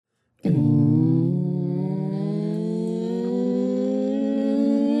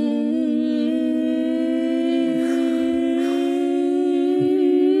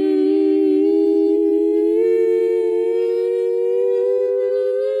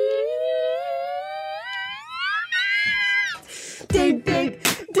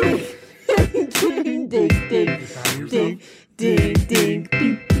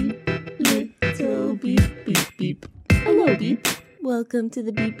Welcome to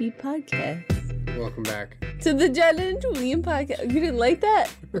the Beep Beep Podcast. Welcome back. To the Jen and Julian Podcast. You didn't like that?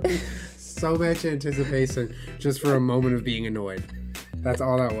 So much anticipation just for a moment of being annoyed. That's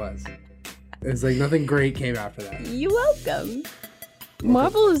all that was. It's like nothing great came after that. You're welcome.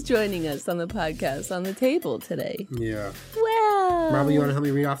 Marvel is joining us on the podcast on the table today. Yeah. Well. Marvel, you want to help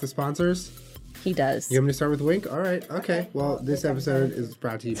me read off the sponsors? He does. You want me to start with Wink? All right. Okay. Well, this episode is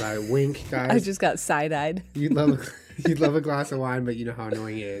brought to you by Wink, guys. I just got side-eyed. You'd love a glass of wine, but you know how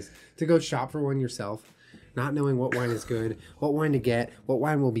annoying it is to go shop for one yourself, not knowing what wine is good, what wine to get, what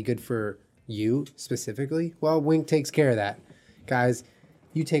wine will be good for you specifically. Well, Wink takes care of that. Guys,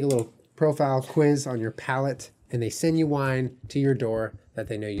 you take a little profile quiz on your palate, and they send you wine to your door that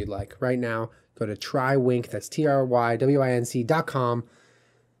they know you'd like. Right now, go to TryWinc, that's TRYWINC.com.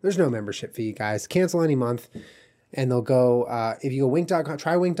 There's no membership fee, guys. Cancel any month, and they'll go, if you go wink.com,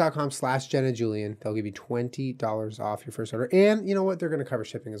 TryWinc.com/Jen and Julian, they'll give you $20 off your first order. And you know what? They're going to cover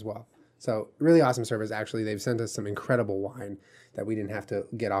shipping as well. So really awesome service, actually. They've sent us some incredible wine that we didn't have to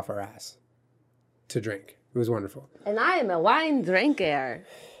get off our ass to drink. It was wonderful. And I am a wine drinker.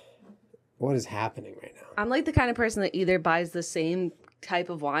 What is happening right now? I'm like the kind of person that either buys the same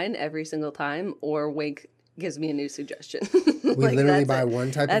type of wine every single time or Wink gives me a new suggestion. We like, literally buy one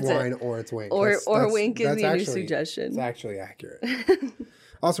type of wine or it's Wink. Or Wink gives me a new suggestion. It's actually accurate.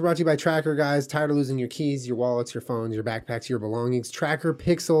 Also brought to you by Tracker, guys. Tired of losing your keys, your wallets, your phones, your backpacks, your belongings? Tracker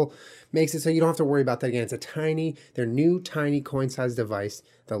Pixel makes it so you don't have to worry about that again. It's their new tiny coin-sized device,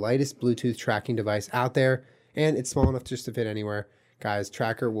 the lightest Bluetooth tracking device out there, and it's small enough just to fit anywhere. Guys,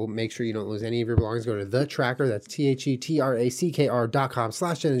 Tracker will make sure you don't lose any of your belongings. Go to the Tracker, that's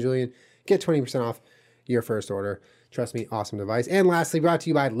TheTracker.com/Jen and Julian. Get 20% off your first order. Trust me, awesome device. And lastly, brought to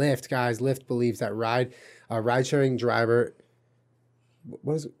you by Lyft, guys. Lyft believes that ride-sharing driver.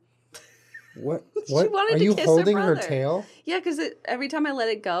 What is it? What? Are you holding her tail? Yeah, because every time I let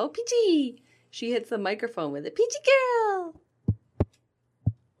it go, Peachy, she hits the microphone with it. Peachy girl.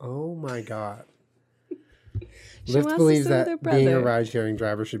 Oh my God. Lyft believes that being a ride-sharing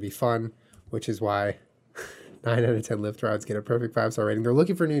driver should be fun, which is why 9 out of 10 Lyft rides get a perfect 5-star rating. They're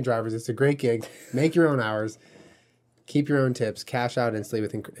looking for new drivers. It's a great gig. Make your own hours. Keep your own tips. Cash out instantly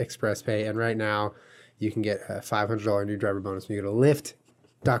with Express Pay. And right now, you can get a $500 new driver bonus when you go to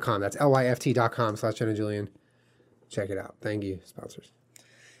Lyft.com. That's LYFT.com/Jen and Julian. Check it out. Thank you, sponsors.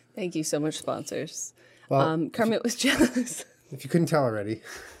 Thank you so much, sponsors. Well, Kermit was jealous. If you couldn't tell already,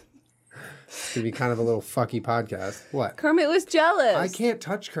 it's going to be kind of a little fucky podcast. What? Kermit was jealous. I can't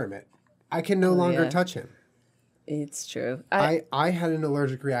touch Kermit. I can no longer touch him. It's true. I had an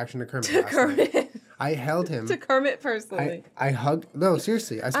allergic reaction to Kermit last night. I held him. To Kermit personally. I hugged. No,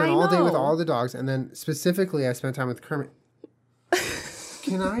 seriously. I spent all day with all the dogs, and then specifically I spent time with Kermit.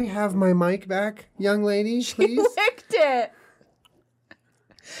 Can I have my mic back, young lady, please? She licked it.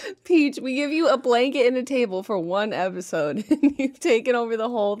 Peach, we give you a blanket and a table for one episode, and you've taken over the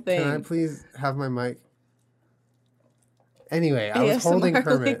whole thing. Can I please have my mic? Anyway, I was holding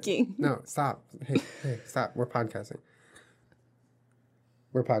Kermit. Licking. No, stop. Hey, stop. We're podcasting.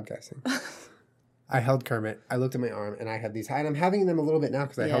 I held Kermit. I looked at my arm, and I had these. And I'm having them a little bit now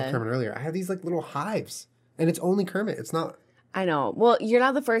because I held Kermit earlier. I have these like little hives, and it's only Kermit. It's not. I know. Well, you're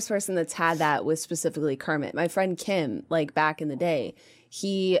not the first person that's had that with specifically Kermit. My friend Kim, like back in the day,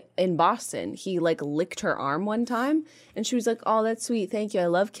 in Boston, he like licked her arm one time, and she was like, "Oh, that's sweet. Thank you. I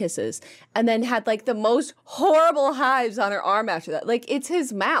love kisses." And then had like the most horrible hives on her arm after that. Like it's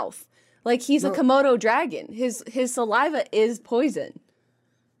his mouth. Like he's a Komodo dragon. His saliva is poison.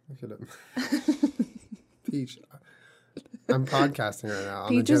 Look at him. Peach, I'm podcasting right now.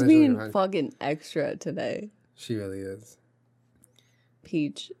 Peach is being fucking extra today. She really is.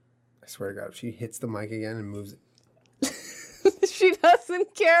 Peach. I swear to God, if she hits the mic again and moves it. She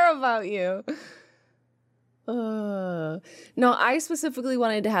doesn't care about you. No, I specifically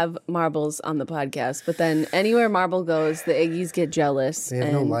wanted to have Marbles on the podcast, but then anywhere Marble goes, the Iggies get jealous. They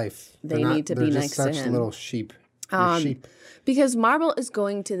have no life. They need to be next to him. They're such little sheep. Sheep. Because Marble is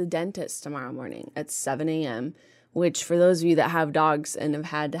going to the dentist tomorrow morning at 7 a.m., which for those of you that have dogs and have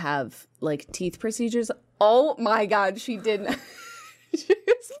had to have like teeth procedures, oh my God, she didn't. She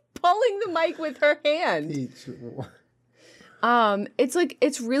was pulling the mic with her hand. Peach.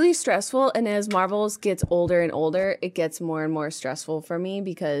 It's really stressful, and as Marbles gets older and older, it gets more and more stressful for me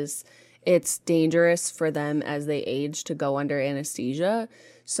because it's dangerous for them as they age to go under anesthesia.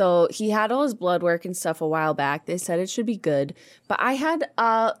 So he had all his blood work and stuff a while back. They said it should be good. But I had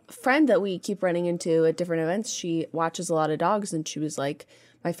a friend that we keep running into at different events. She watches a lot of dogs, and she was like,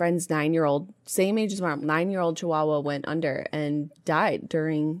 my friend's 9-year-old, same age as my 9-year-old Chihuahua went under and died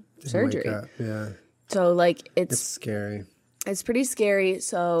during surgery. Yeah. So like it's scary. It's pretty scary,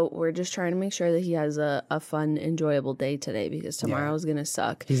 so we're just trying to make sure that he has a fun, enjoyable day today because tomorrow's gonna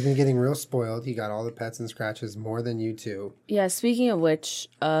suck. He's been getting real spoiled. He got all the pets and scratches more than you two. Yeah, speaking of which,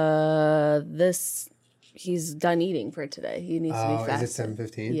 he's done eating for today. He needs to be fasted. Is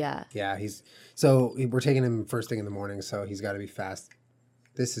it 7:15? Yeah. Yeah, we're taking him first thing in the morning, so he's got to be fast.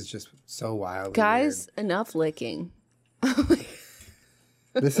 This is just so wild. Guys, enough licking.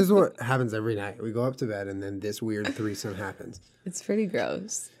 This is what happens every night. We go up to bed, and then this weird threesome happens. It's pretty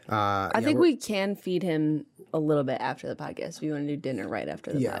gross. I think we can feed him a little bit after the podcast if you want to do dinner right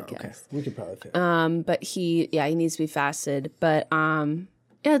after the podcast. Okay. We could probably fit. But he needs to be fasted. But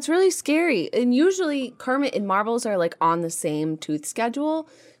yeah, it's really scary. And usually Kermit and Marbles are like on the same tooth schedule.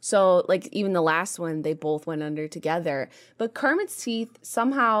 So like even the last one, they both went under together. But Kermit's teeth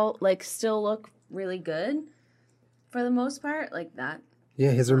somehow like still look really good for the most part, like that.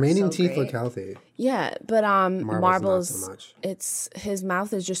 Yeah, his remaining so teeth great. look healthy. Yeah, but Marbles, not so much. it's his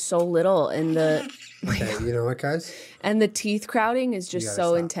mouth is just so little, and the Okay, you know what, guys? and the teeth crowding is just gotta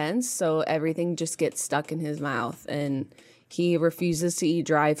so stop. intense, so everything just gets stuck in his mouth, and he refuses to eat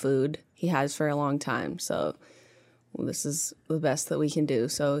dry food. He has for a long time, so this is the best that we can do.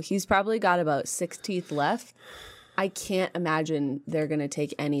 So he's probably got about 6 teeth left. I can't imagine they're gonna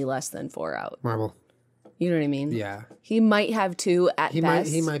take any less than 4 out. Marble. You know what I mean? Yeah. He might have 2 at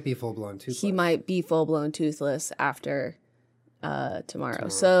best. He might be full blown toothless. He might be full blown toothless after tomorrow.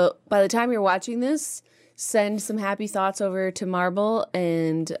 So by the time you're watching this, send some happy thoughts over to Marble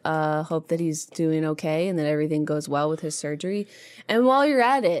and hope that he's doing okay and that everything goes well with his surgery. And while you're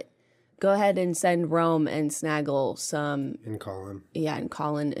at it, go ahead and send Rome and Snaggle some, And Colin. yeah, and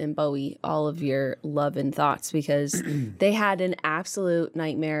Colin and Bowie all of your love and thoughts because they had an absolute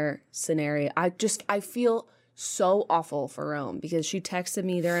nightmare scenario. I feel so awful for Rome because she texted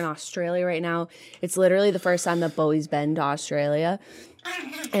me. They're in Australia right now. It's literally the first time that Bowie's been to Australia.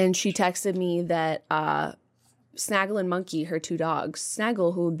 And she texted me that Snaggle and Monkey, her 2 dogs,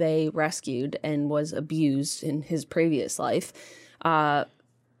 Snaggle, who they rescued and was abused in his previous life,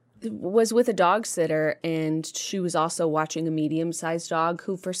 was with a dog sitter, and she was also watching a medium-sized dog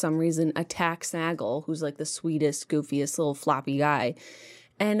who for some reason attacked Snaggle, who's like the sweetest, goofiest little floppy guy.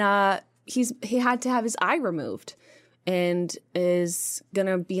 And he had to have his eye removed and is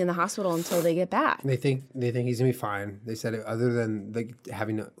gonna be in the hospital until they get back. They think he's gonna be fine. They said other than like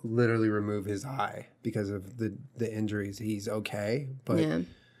having to literally remove his eye because of the injuries, he's okay. But Yeah.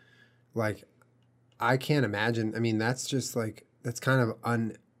 like, I can't imagine. I mean, that's just like that's kind of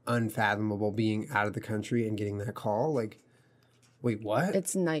unfathomable being out of the country and getting that call. Like, wait, what?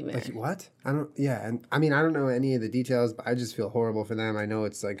 It's a nightmare. Like what? I don't. Yeah, and I mean, I don't know any of the details, but I just feel horrible for them. I know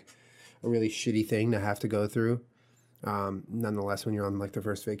it's like a really shitty thing to have to go through. Nonetheless, when you're on like the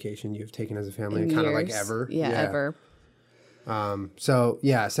first vacation you've taken as a family, kind of like Years. ever. Yeah, ever. So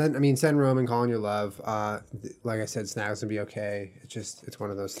yeah, send Rome and Colin your love. Like I said, Snaggle's gonna be okay. It's one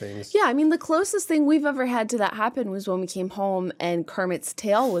of those things. Yeah, I mean, the closest thing we've ever had to that happen was when we came home and Kermit's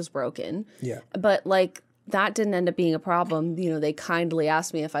tail was broken. Yeah. But like that didn't end up being a problem. You know, they kindly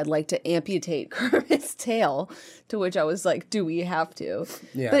asked me if I'd like to amputate Kermit's tail, to which I was like, do we have to?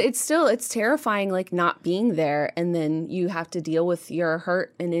 Yeah. But it's terrifying, like not being there. And then you have to deal with your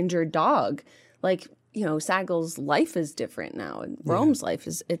hurt and injured dog. Like, you know, Saggle's life is different now. And Rome's life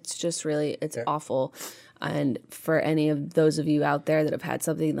it's just really, it's awful. And for any of those of you out there that have had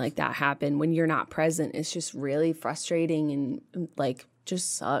something like that happen, when you're not present, it's just really frustrating and like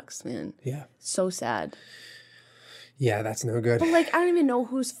just sucks, man. Yeah. So sad. Yeah, that's no good. But like, I don't even know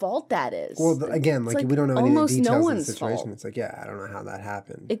whose fault that is. Well, again, like, like we don't know any of the almost no details of the one's situation. fault. It's like, yeah, I don't know how that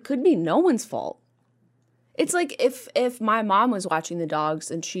happened. It could be no one's fault. It's like if my mom was watching the dogs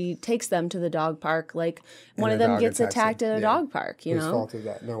and she takes them to the dog park, like one of the them dog gets attacks attacked them. at a Yeah. dog park, you Whose know? fault is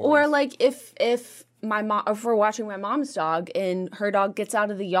that? No Or one's. like if we're watching my mom's dog and her dog gets out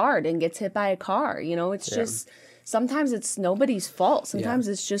of the yard and gets hit by a car, you know, it's just sometimes it's nobody's fault. Sometimes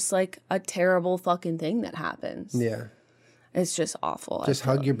it's just like a terrible fucking thing that happens. Yeah. It's just awful. Just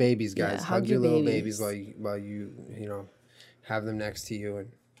hug your babies, guys. Yeah, hug hug your your little babies. babies while you have them next to you,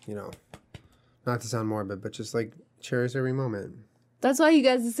 and not to sound morbid, but just like cherish every moment. That's why you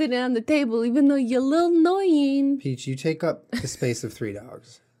guys are sitting on the table, even though you're a little annoying. Peach, you take up the space of 3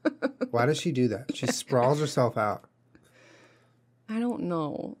 dogs. Why does she do that? She sprawls herself out. I don't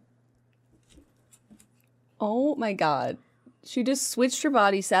know. Oh my god. She just switched her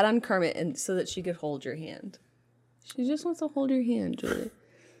body, sat on Kermit, and so that she could hold your hand. She just wants to hold your hand, Julie.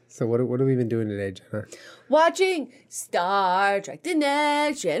 So what have we been doing today, Jenna? Watching Star Trek The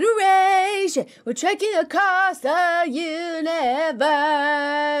Next Generation. We're trekking across the universe.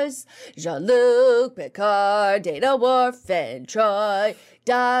 Jean-Luc Picard, Data Worf, and Troy.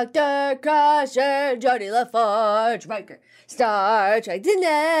 Dr. Crusher, Geordi LaForge, Riker. Star Trek The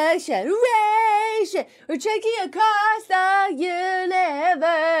Next Generation. We're trekking across the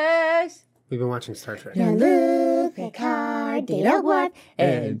universe. We've been watching Star Trek. Jean-Luc Picard, Data Worf,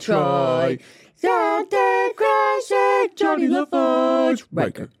 and Troy. Dr. Crusher, Geordi LaForge,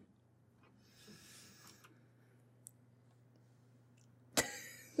 Riker.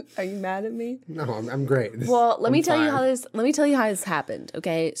 Are you mad at me? No, I'm great. Well, let me tell you how this happened,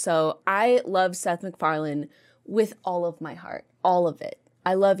 okay? So I love Seth MacFarlane with all of my heart. All of it.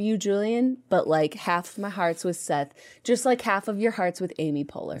 I love you, Julian, but like half of my heart's with Seth, just like half of your heart's with Amy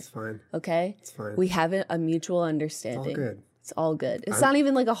Poehler. It's fine. Okay? It's fine. We have a mutual understanding. It's all good. It's all good. It's not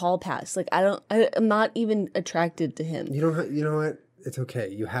even like a hall pass. Like I'm not even attracted to him. You know what? It's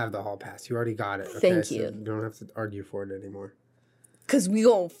okay. You have the hall pass. You already got it. Okay? Thank you. So you don't have to argue for it anymore. Cause we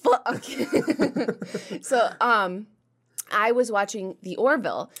gon' fuck. So, I was watching The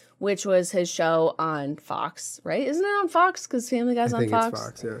Orville, which was his show on Fox, right? Isn't it on Fox? Cause Family Guy's on Fox. It's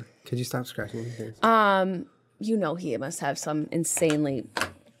Fox, yeah. Could you stop scratching anything? You know he must have some insane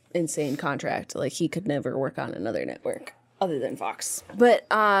contract. Like he could never work on another network other than Fox. But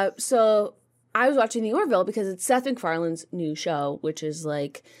so I was watching The Orville because it's Seth MacFarlane's new show, which is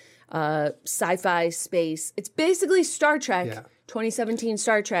like sci-fi space. It's basically Star Trek, 2017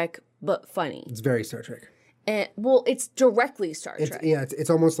 Star Trek, but funny. It's very Star Trek. And well, it's directly Star Trek. It's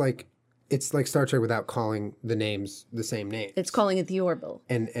almost like it's like Star Trek without calling the names the same name. It's calling it The Orville.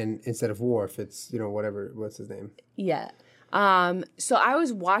 And instead of Worf, it's what's his name? Yeah. So I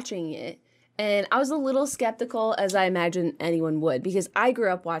was watching it and I was a little skeptical, as I imagine anyone would, because I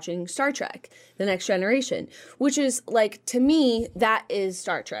grew up watching Star Trek, The Next Generation, which is like, to me, that is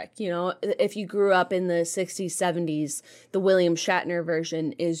Star Trek. You know, if you grew up in the 60s, 70s, the William Shatner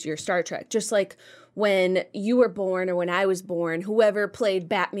version is your Star Trek. Just like when you were born or when I was born, whoever played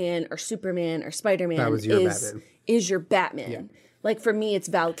Batman or Superman or Spider-Man is your Batman. Yeah. Like for me, it's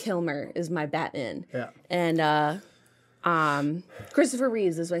Val Kilmer is my Batman. Yeah. And Christopher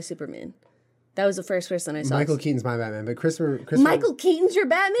Reeves is my Superman. That was the first person I saw. Michael Keaton's my Batman, but Christopher Michael Keaton's your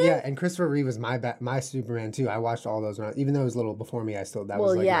Batman? Yeah, and Christopher Reeve was my Superman too. I watched all those even though it was a little before me. Was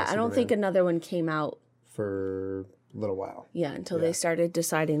like I don't think another one came out for a little while. Yeah, until they started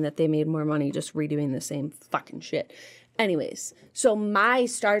deciding that they made more money just redoing the same fucking shit. Anyways, so my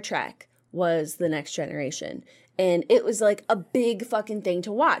Star Trek was The Next Generation. And it was like a big fucking thing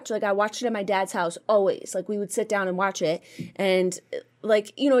to watch. Like I watched it at my dad's house always. Like we would sit down and watch it. And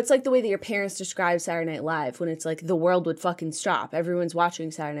like, you know, it's like the way that your parents describe Saturday Night Live when it's like the world would fucking stop. Everyone's watching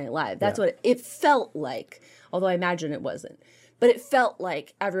Saturday Night Live. That's what it felt like. Although I imagine it wasn't. But it felt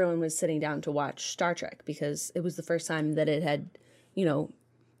like everyone was sitting down to watch Star Trek because it was the first time that it had, you know,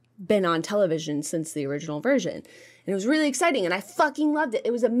 been on television since the original version. And it was really exciting and I fucking loved it.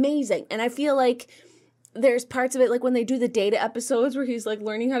 It was amazing. And I feel like there's parts of it, like when they do the Data episodes where he's like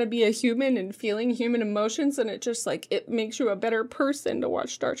learning how to be a human and feeling human emotions, and it just like, it makes you a better person to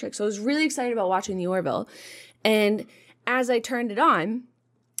watch Star Trek. So I was really excited about watching The Orville. And as I turned it on,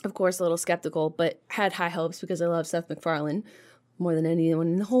 of course, a little skeptical, but had high hopes because I love Seth MacFarlane more than anyone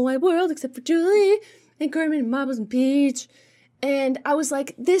in the whole wide world except for Julie and Kermit and Marbles and Peach. And I was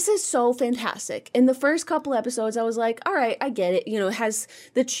like, this is so fantastic. In the first couple episodes, I was like, all right, I get it. You know, it has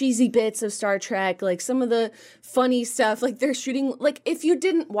the cheesy bits of Star Trek, like some of the funny stuff. Like they're shooting, like if you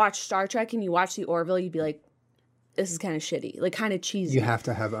didn't watch Star Trek and you watch The Orville, you'd be like, this is kind of shitty, like kind of cheesy. You have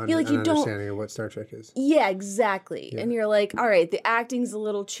to have an understanding of what Star Trek is. Yeah, exactly. Yeah. And you're like, all right, the acting's a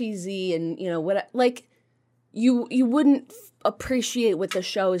little cheesy and, you know, what, like you wouldn't appreciate what the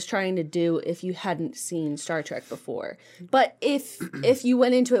show is trying to do if you hadn't seen Star Trek before. But if you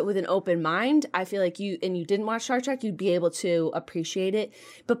went into it with an open mind, I feel like you didn't watch Star Trek, you'd be able to appreciate it.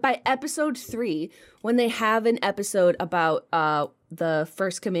 But by episode 3, when they have an episode about the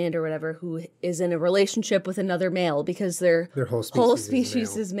first commander or whatever who is in a relationship with another male because their whole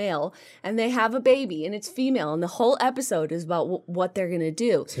species is male, and they have a baby and it's female, and the whole episode is about what they're gonna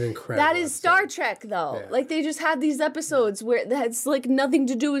do. It's an incredible That is Star Trek though. Yeah. Like they just have these episodes where that's like nothing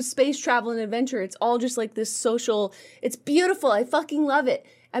to do with space travel and adventure. It's all just like this social, it's beautiful. I fucking love it.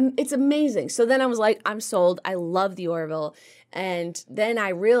 It's amazing. So then I was like, I'm sold. I love The Orville. And then I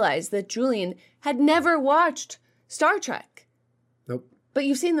realized that Julian had never watched Star Trek. Nope. But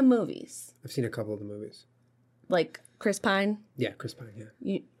you've seen the movies. I've seen a couple of the movies. Like Chris Pine? Yeah, Chris Pine,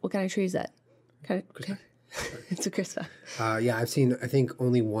 yeah. What kind of tree is that? Chris Pine. It's a Chris fact. Yeah, I've seen, I think,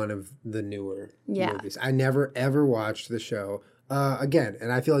 only one of the newer Yeah. movies. I never, ever watched the show. Again,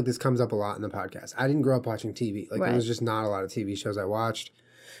 and I feel like this comes up a lot in the podcast. I didn't grow up watching TV. Like, there was just not a lot of TV shows I watched.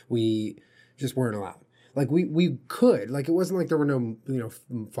 We just weren't allowed. Like, we could. Like, it wasn't like there were no,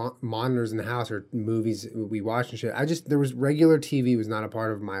 monitors in the house or movies we watched and shit. There was regular TV was not a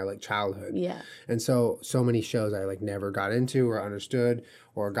part of my, like, childhood. Yeah. And so many shows I, like, never got into or understood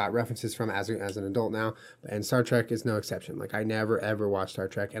or got references from as an adult now. And Star Trek is no exception. Like, I never, ever watched Star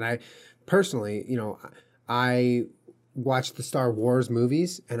Trek. And I, personally, I watched the Star Wars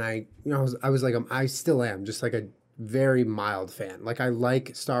movies and I was like, I still am just like a very mild fan. Like, I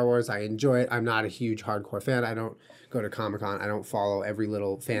like Star Wars. I enjoy it. I'm not a huge hardcore fan. I don't go to Comic-Con. I don't follow every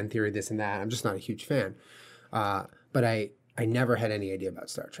little fan theory, this and that. I'm just not a huge fan. But I never had any idea about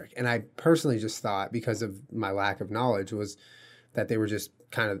Star Trek. And I personally just thought, because of my lack of knowledge, was that they were just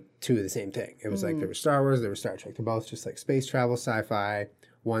kind of two of the same thing. It was like there was Star Wars, there was Star Trek. They're both just like space travel, sci-fi.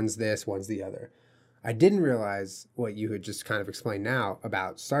 One's this, one's the other. I didn't realize what you had just kind of explained now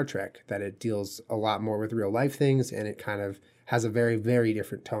about Star Trek, that it deals a lot more with real life things and it kind of has a very, very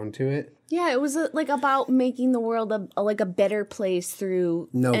different tone to it. Yeah, it was like about making the world a better place through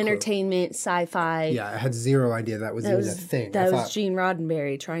entertainment, sci-fi. Yeah, I had zero idea that was even a thing. That was Gene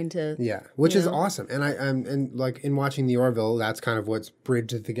Roddenberry trying to. Yeah, which is awesome, and and like in watching The Orville, that's kind of what's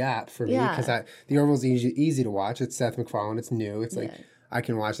bridged the gap for me, because The Orville's easy to watch. It's Seth MacFarlane. It's new. It's like I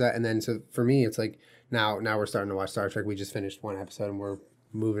can watch that, and then so for me, it's like now we're starting to watch Star Trek. We just finished one episode, and we're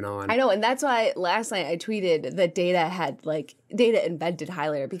moving on. I know, and that's why last night I tweeted that Data invented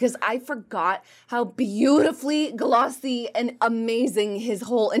highlighter, because I forgot how beautifully glossy and amazing his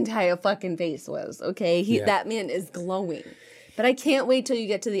whole entire fucking face was. Okay, that man is glowing. But I can't wait till you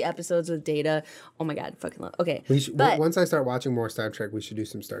get to the episodes with Data. Oh my god, fucking love. Okay, once I start watching more Star Trek, we should do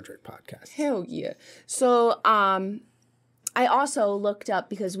some Star Trek podcasts. Hell yeah! So I also looked up,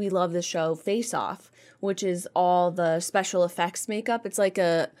 because we love the show, Face Off, which is all the special effects makeup. It's like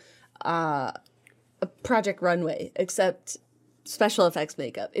a Project Runway, except special effects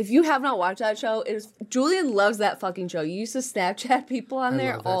makeup. If you have not watched that show, Julian loves that fucking show. You used to Snapchat people on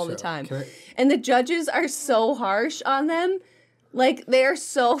there all the time. And the judges are so harsh on them. Like, they are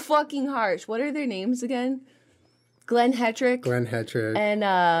so fucking harsh. What are their names again? Glenn Hetrick.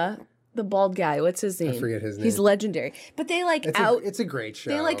 And the bald guy, what's his name? I forget his name. He's legendary. But they it's a great show.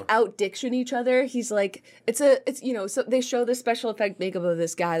 They out diction each other. He's like, so they show the special effect makeup of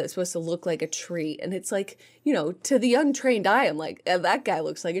this guy that's supposed to look like a tree. And it's like, to the untrained eye, I'm like, that guy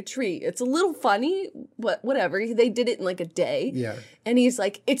looks like a tree. It's a little funny, but whatever. They did it in like a day. Yeah. And he's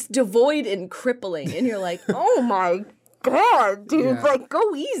like, it's devoid and crippling. And you're like, oh my God, dude, like,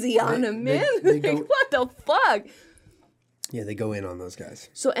 go easy on him, man. What the fuck? Yeah, they go in on those guys.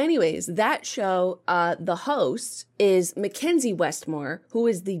 So anyways, that show, the host is Mackenzie Westmore, who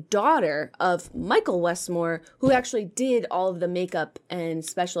is the daughter of Michael Westmore, who actually did all of the makeup and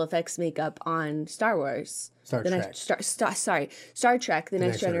special effects makeup on Star Wars. Star Trek, The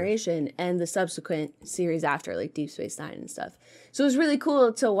Next Generation, and the subsequent series after, like Deep Space Nine and stuff. So it was really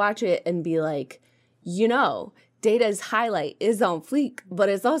cool to watch it and be like, Data's highlight is on fleek, but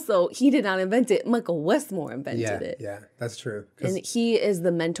it's also, he did not invent it. Michael Westmore invented it. Yeah, that's true. And he is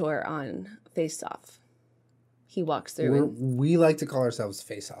the mentor on Face Off. He walks through. We like to call ourselves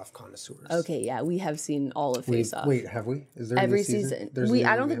Face Off connoisseurs. Okay, yeah, we have seen all of Face Off. Wait, have we? Is there every season?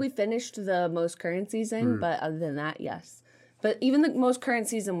 I don't think we finished the most current season, but other than that, yes. But even the most current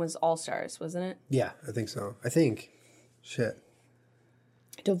season was All Stars, wasn't it? Yeah, I think so. Shit.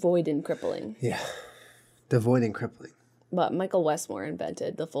 Devoid and crippling. Yeah. Devoid and crippling. But Michael Westmore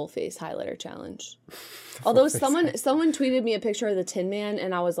invented the full face highlighter challenge. Although someone tweeted me a picture of the Tin Man,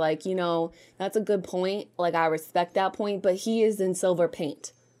 and I was like, that's a good point. Like, I respect that point, but he is in silver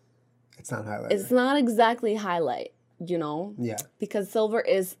paint. It's not highlight. It's not exactly highlight, Yeah. Because silver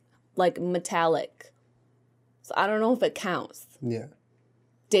is like metallic. So I don't know if it counts. Yeah.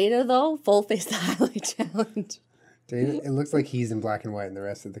 Data, though, full face highlight challenge. Data, it looks like he's in black and white and the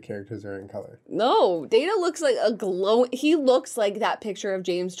rest of the characters are in color. No, Data looks like he looks like that picture of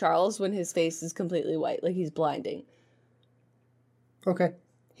James Charles when his face is completely white, like he's blinding. Okay.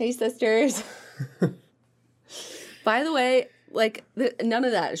 Hey, sisters. By the way, like, none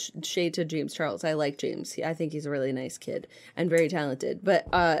of that shade to James Charles. I like James. I think he's a really nice kid and very talented. But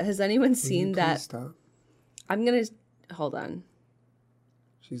has anyone seen that? Stop? I'm going to... Hold on.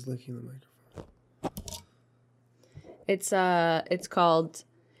 She's licking the microphone. It's called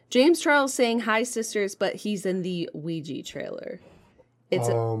James Charles Saying Hi Sisters, but he's in the Ouija trailer.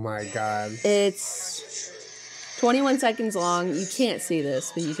 Oh my God. It's 21 seconds long. You can't see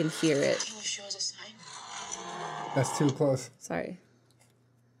this, but you can hear it. That's too close. Sorry.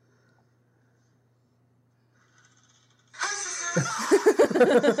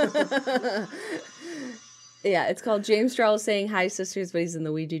 Yeah, it's called James Charles Saying Hi Sisters, but he's in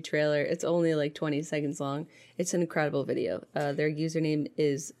the Ouija trailer. It's only like 20 seconds long. It's an incredible video. Their username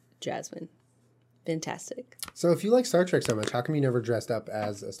is Jasmine. Fantastic. So if you like Star Trek so much, how come you never dressed up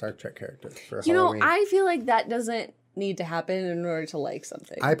as a Star Trek character for Halloween? I feel like that doesn't need to happen in order to like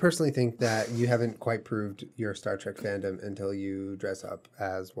something. I personally think that you haven't quite proved your Star Trek fandom until you dress up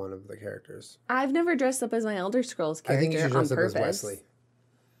as one of the characters. I've never dressed up as my Elder Scrolls character. I think you should dress up as purpose. Wesley.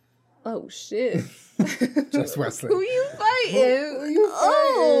 Oh shit! Just Wesley. Who you fighting? Who you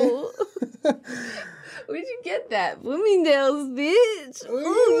Oh, where'd you get that? Bloomingdale's, bitch. Who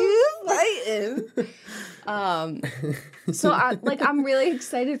you fighting? So I'm really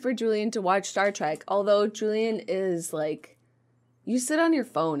excited for Julian to watch Star Trek. Although Julian is like, you sit on your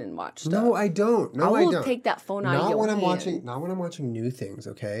phone and watch stuff. No, I don't. No, I I will don't. take that phone out of Not your when I'm hand. watching. Not when I'm watching new things.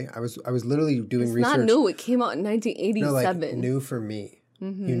 Okay, I was literally doing It's research. not new. It came out in 1987. No, like new for me.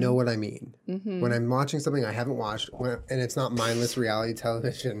 Mm-hmm. You know what I mean. When I'm watching something I haven't watched, and it's not mindless reality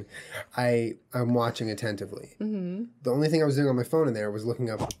television, I'm watching attentively. Mm-hmm. The only thing I was doing on my phone in there was looking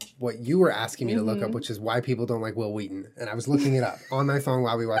up what you were asking me to look Mm-hmm. up, which is why people don't like Will Wheaton. And I was looking it up on my phone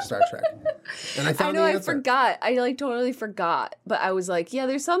while we watched Star Trek. And I found I know, the I answer. forgot. I like totally forgot. But I was like, yeah,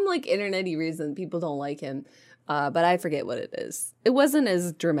 there's some like internet-y reason people don't like him. But I forget what it is. It wasn't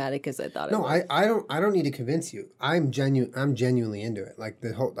as dramatic as I thought it No, was. I don't need to convince you. I'm genuinely into it. Like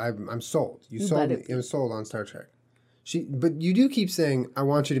the whole, I'm sold. You sold better me. be. I'm sold on Star Trek. But you do keep saying, I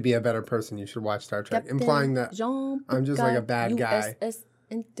want you to be a better person. You should watch Star Trek, implying that I'm just like a bad guy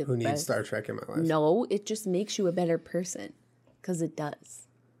who needs Star Trek in my life. No, it just makes you a better person. Because it does.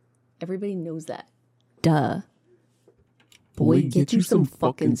 Everybody knows that. Duh. Boy, get you some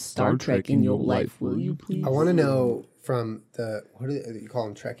fucking Star Trek in your life, will you please? I want to know from the, what do you call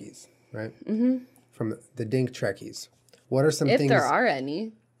them, Trekkies, right? Mm-hmm. From the Dink Trekkies. What are some If things? there are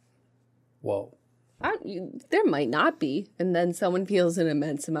any. Whoa. There might not be. And then someone feels an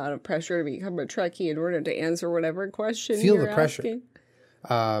immense amount of pressure to become a Trekkie in order to answer whatever question Feel you're the pressure. asking.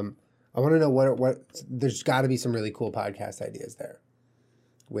 I want to know what there's got to be some really cool podcast ideas there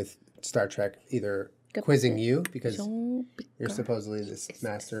with Star Trek, either quizzing you because you're supposedly this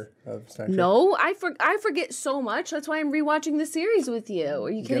master of Star Trek. No, I forget so much. That's why I'm rewatching the series with you. Are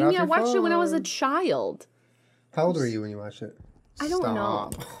you kidding off me? I your watched it when I was a phone. child. How old were you when you watched it? I don't know.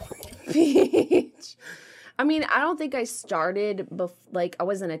 Stop. Bitch. I mean, I don't think I started like I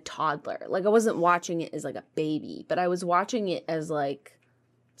wasn't a toddler. Like I wasn't watching it as like a baby, but I was watching it as like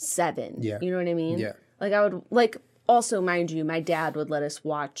 7. Yeah. You know what I mean? Yeah. Like I would like also mind you, my dad would let us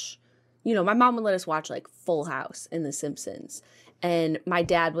watch, my mom would let us watch like Full House and The Simpsons. And my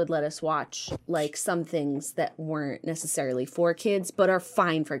dad would let us watch like some things that weren't necessarily for kids, but are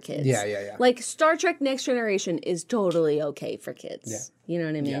fine for kids. Yeah. Like Star Trek Next Generation is totally okay for kids. Yeah. You know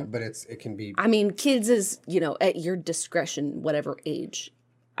what I mean? Yeah, but it can be. I mean, kids is, at your discretion, whatever age.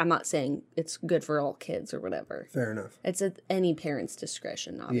 I'm not saying it's good for all kids or whatever. Fair enough. It's at any parent's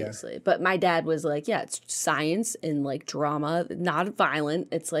discretion, obviously. Yeah. But my dad was like, yeah, it's science and like drama, not violent.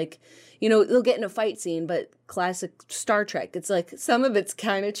 It's like, they'll get in a fight scene, but classic Star Trek. It's like some of it's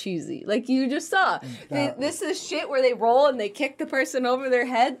kind of cheesy. Like you just saw. This is shit where they roll and they kick the person over their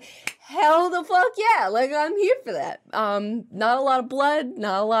head. Hell the fuck yeah. Like I'm here for that. Not a lot of blood,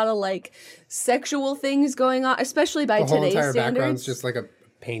 not a lot of like sexual things going on, especially by the whole today's entire standards. background's just like a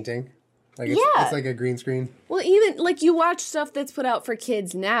painting. Like it's like a green screen. Well, even like you watch stuff that's put out for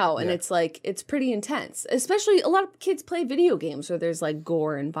kids now and it's like it's pretty intense. Especially a lot of kids play video games where there's like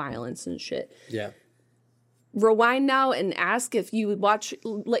gore and violence and shit. Yeah. Rewind now and ask if you would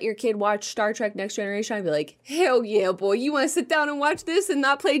let your kid watch Star Trek Next Generation. I'd be like, hell yeah, boy. You want to sit down and watch this and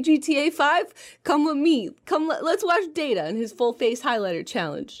not play GTA 5? Come with me. Let's watch Data and his full face highlighter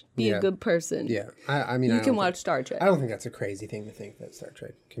challenge. Be a good person. Yeah. I mean, you can watch Star Trek. I don't think that's a crazy thing to think that Star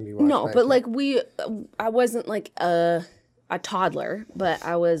Trek can be watched. No, by but a like I wasn't like a toddler, but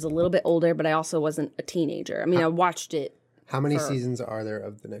I was a little bit older, but I also wasn't a teenager. I mean, I watched it. How many seasons are there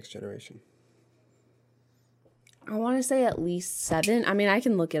of The Next Generation? I want to say at least 7. I mean, I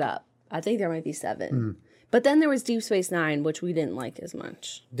can look it up. I think there might be 7. But then there was Deep Space Nine, which we didn't like as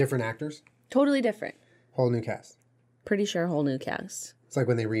much. Different actors? Totally different. Whole new cast. Pretty sure whole new cast. It's like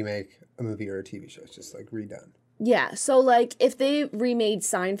when they remake a movie or a TV show. It's just like redone. Yeah. So like if they remade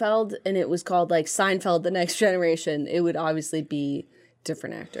Seinfeld and it was called like Seinfeld The Next Generation, it would obviously be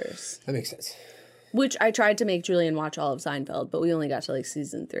different actors. That makes sense. Which I tried to make Julian watch all of Seinfeld, but we only got to like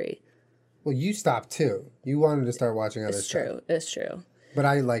season 3. Well, you stopped too. You wanted to start watching other stuff. It's true. But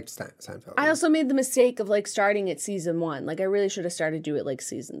I liked Seinfeld. I also made the mistake of like starting at season 1. Like I really should have started to it like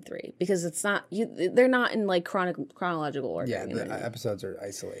season 3 because it's not they're not in like chronological order. Yeah, you know the episodes are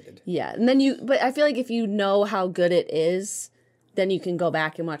isolated. Yeah, and then but I feel like if you know how good it is, then you can go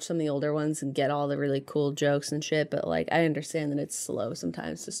back and watch some of the older ones and get all the really cool jokes and shit. But like I understand that it's slow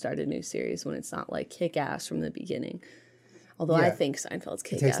sometimes to start a new series when it's not like kick ass from the beginning. Although I think Seinfeld's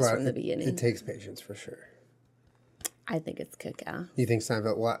kick ass from the beginning. It takes patience for sure. I think it's kick ass. You think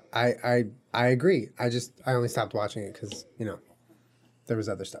Seinfeld? Well, I agree. I only stopped watching it because there was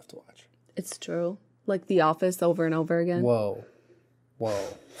other stuff to watch. It's true. Like The Office over and over again. Whoa,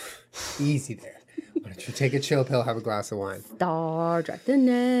 easy there. Why don't you take a chill pill, have a glass of wine? Star Trek the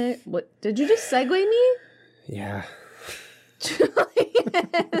Net. What did you just segue me? Yeah.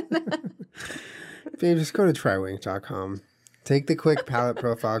 Babe, just go to trywink.com. Take the quick palate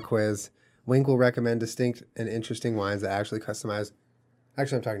profile quiz. Wink will recommend distinct and interesting wines that actually customize.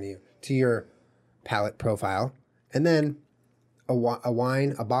 Actually, I'm talking to you. To your palate profile. And then a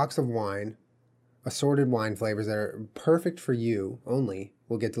box of wine, assorted wine flavors that are perfect for you only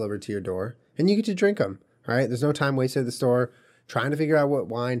will get delivered to your door. And you get to drink them. All right? There's no time wasted at the store trying to figure out what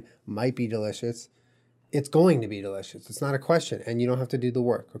wine might be delicious. It's going to be delicious. It's not a question. And you don't have to do the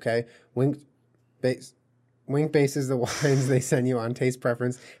work, okay? Wink bases the wines they send you on taste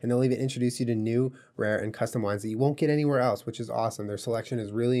preference, and they'll even introduce you to new, rare, and custom wines that you won't get anywhere else, which is awesome. Their selection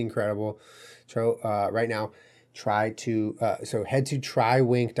is really incredible. Right now, head to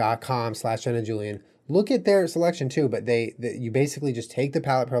trywink.com/JennaJulian. Look at their selection too, but you basically just take the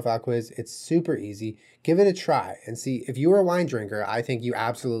palate profile quiz. It's super easy. Give it a try and see. If you are a wine drinker, I think you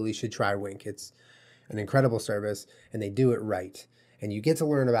absolutely should try Wink. It's an incredible service, and they do it right. And you get to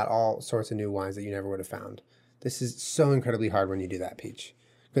learn about all sorts of new wines that you never would have found. This is so incredibly hard when you do that, Peach.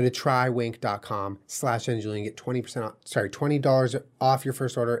 Go to trywink.com/JennaJulian. Get $20 off your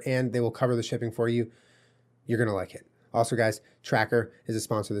first order, and they will cover the shipping for you. You're going to like it. Also, guys, Tracker is a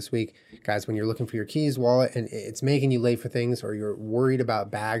sponsor this week. Guys, when you're looking for your keys, wallet, and it's making you late for things, or you're worried about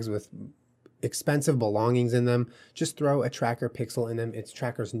bags with expensive belongings in them, just throw a Tracker Pixel in them. It's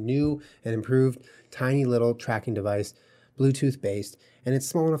Tracker's new and improved tiny little tracking device, Bluetooth based, and it's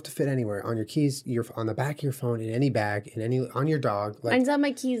small enough to fit anywhere on your keys, on the back of your phone, in any bag, on your dog. Mine's on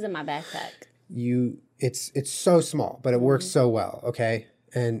my keys in my backpack. It's so small, but it works so well. Okay,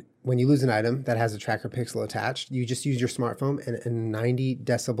 and when you lose an item that has a Tracker Pixel attached, you just use your smartphone, and a 90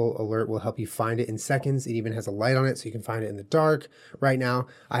 decibel alert will help you find it in seconds. It even has a light on it, so you can find it in the dark. Right now,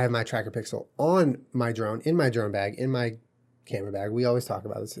 I have my Tracker Pixel on my drone, in my drone bag, in my camera bag. We always talk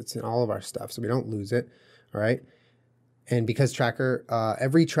about this. It's in all of our stuff, so we don't lose it. All right. And because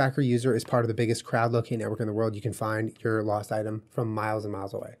every Tracker user is part of the biggest crowd locating network in the world, you can find your lost item from miles and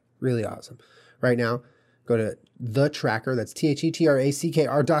miles away. Really awesome. Right now, go to the Tracker, that's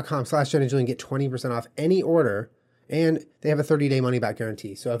TheTrackr.com/JennaJulian, get 20% off any order, and they have a 30-day money-back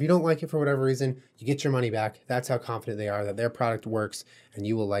guarantee. So if you don't like it for whatever reason, you get your money back. That's how confident they are that their product works, and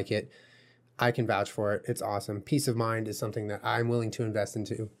you will like it. I can vouch for it. It's awesome. Peace of mind is something that I'm willing to invest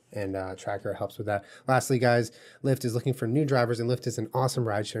into, and Tracker helps with that. Lastly, guys, Lyft is looking for new drivers, and Lyft is an awesome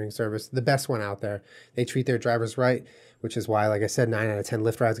ride-sharing service, the best one out there. They treat their drivers right, which is why, like I said, 9 out of 10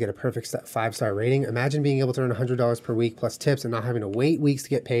 Lyft rides get a perfect 5-star rating. Imagine being able to earn $100 per week plus tips and not having to wait weeks to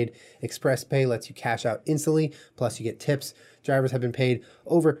get paid. Express Pay lets you cash out instantly, plus you get tips. Drivers have been paid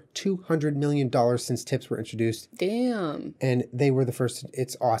over $200 million since tips were introduced. Damn. And they were the first.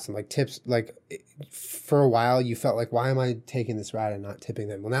 It's awesome. Like tips, for a while you felt like, why am I taking this ride and not tipping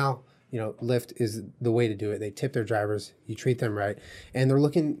them? Well, now, Lyft is the way to do it. They tip their drivers. You treat them right. And they're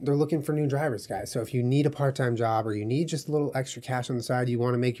looking for new drivers, guys. So if you need a part-time job, or you need just a little extra cash on the side, you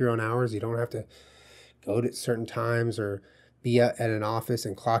want to make your own hours, you don't have to go to certain times or be at an office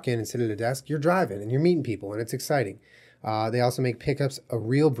and clock in and sit at a desk. You're driving and you're meeting people, and it's exciting. They also make pickups a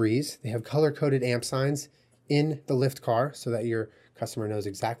real breeze. They have color-coded amp signs in the Lyft car so that your customer knows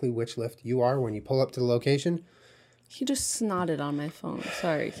exactly which Lyft you are when you pull up to the location. He just snotted on my phone.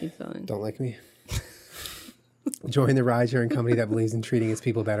 Sorry, keep going. Don't like me. Join the ride-sharing company that believes in treating its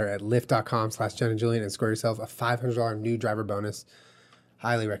people better at lyft.com/JennaJulian and score yourself a $500 new driver bonus.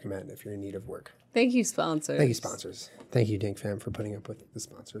 Highly recommend if you're in need of work. Thank you, sponsors. Thank you, sponsors. Thank you, Dink Fam, for putting up with the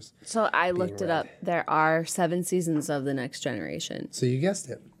sponsors. So I looked it up. There are 7 seasons of The Next Generation. So you guessed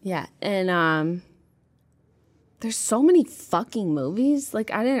it. Yeah, and there's so many fucking movies.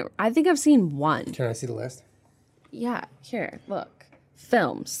 I think I've seen one. Can I see the list? Yeah, here, look.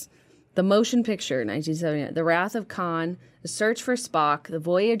 Films. The Motion Picture, 1979. The Wrath of Khan. The Search for Spock. The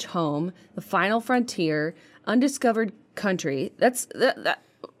Voyage Home. The Final Frontier. Undiscovered Country. That's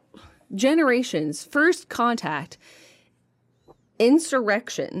Generations. First Contact.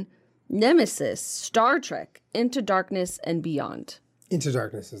 Insurrection, Nemesis, Star Trek, Into Darkness, and Beyond. Into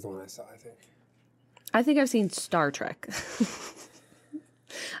Darkness is the one I saw, I think. I think I've seen Star Trek.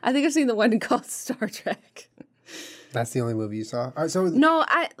 I think I've seen the one called Star Trek. That's the only movie you saw? All right, so No,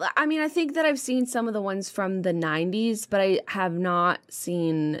 I mean, I think that I've seen some of the ones from the 90s, but I have not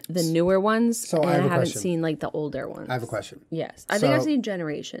seen the newer ones. So I and have a haven't question. seen like the older ones. I have a question. Yes. I think I've So- seen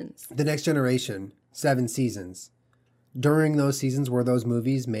Generations. The Next Generation, 7 seasons. During those seasons, were those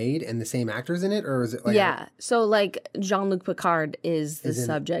movies made and the same actors in it? Or is it like... Yeah. So like Jean-Luc Picard is the Is in-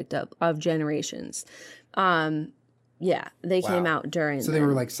 subject of Generations. Yeah, they came Wow. out during. So they them.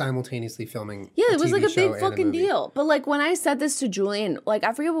 were like simultaneously filming. Yeah, a it was like TV a show big and fucking movie. deal. But like when I said this to Julian, like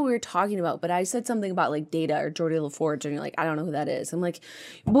I forget what we were talking about, but I said something about like Data or Geordie LaForge, and you're like, I don't know who that is. I'm like,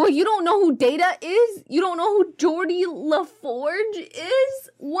 boy, you don't know who Data is? You don't know who Geordie LaForge is?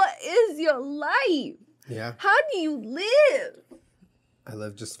 What is your life? Yeah, How do you live? I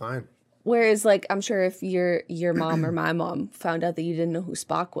live just fine. Whereas, like, I'm sure if your mom or my mom found out that you didn't know who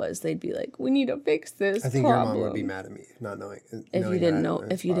Spock was, they'd be like, "We need to fix this." I think problem. your mom would be mad at me not knowing. if you didn't know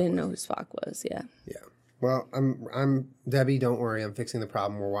if you Spock didn't was. know who Spock was. Yeah. Yeah. Well, I'm Debbie. Don't worry, I'm fixing the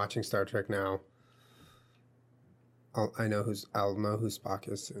problem. We're watching Star Trek now. I'll know who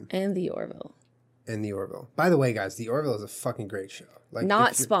Spock is soon. And the Orville. And the Orville. By the way, guys, the Orville is a fucking great show. Like,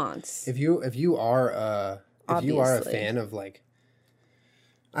 Not if you- spawns. If you are a Obviously. fan of like,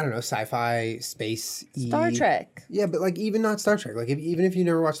 I don't know, sci-fi, space, Star Trek. Yeah, but like even not Star Trek. Like even if you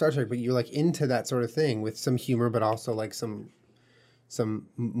never watched Star Trek, but you're like into that sort of thing with some humor, but also like some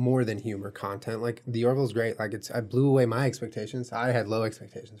more than humor content. Like the Orville's great. Like I blew away my expectations. I had low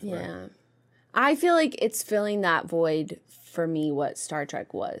expectations for it. Yeah. I feel like it's filling that void for me what Star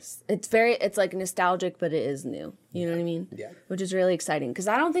Trek was. It's like nostalgic, but it is new. You know what I mean? Yeah. Which is really exciting because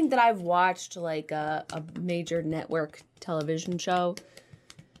I don't think that I've watched like a major network television show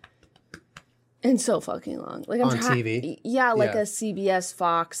in so fucking long. Like I'm On trying, TV? yeah, like Yeah. a CBS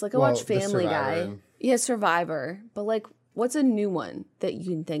Fox. Like I Well, watch The Family Guy. Survivor. Yeah, Survivor. But like, what's a new one that you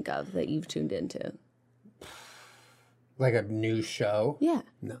can think of that you've tuned into? Like a new show? Yeah,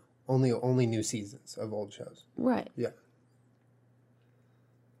 No. Only new seasons of old shows. right. Yeah.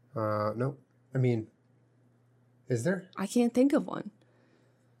 No. I mean, is there? I can't think of one.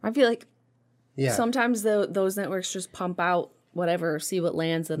 I feel like Yeah. sometimes those networks just pump out whatever, see what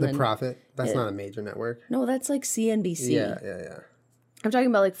lands, and The then Prophet. That's not a major network. no, that's like CNBC. Yeah. I'm talking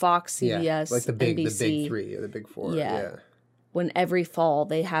about like Fox, CBS, Yeah. Like the big NBC. three or the big four. Yeah. Yeah. When every fall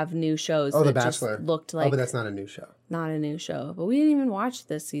they have new shows. Oh, The that just Bachelor. looked Oh, like but that's not a new show. not a new show. But we didn't even watch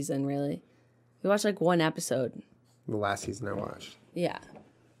this season really. We watched like one episode. The last season I watched. Yeah.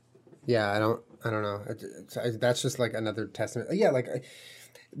 Yeah, I don't know. That's just like another testament. Yeah, like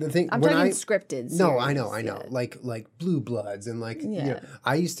the thing. I'm when talking scripted. No, I know. series, yeah. Like Blue Bloods and like you know, Yeah.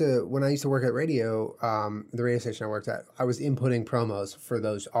 when I used to work at radio, the radio station I worked at, I was inputting promos for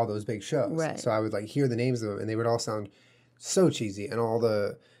all those big shows. Right. So I would like hear the names of them, and they would all sound so cheesy, and all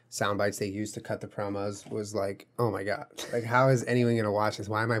the sound bites they used to cut the promos was like, oh my god, like how is anyone gonna watch this?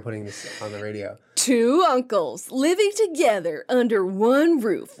 Why am I putting this on the radio? Two uncles living together under one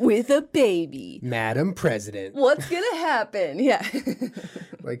roof with a baby. Madam President. What's gonna happen? Yeah.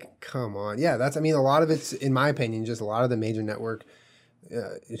 Like, come on. Yeah, I mean, a lot of it's, in my opinion, just a lot of the major network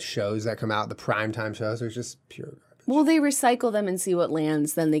shows that come out, the primetime shows, are just pure garbage. Well, they recycle them and see what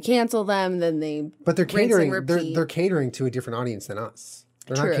lands. Then they cancel them. Then they. But they're rinse and catering, repeat. they're catering to a different audience than us.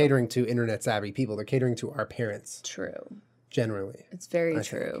 They're True. not catering to internet savvy people. They're catering to our parents, True. generally. It's very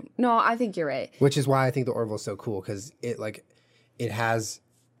true. No, I think you're right. Which is why I think the Orville is so cool, because there's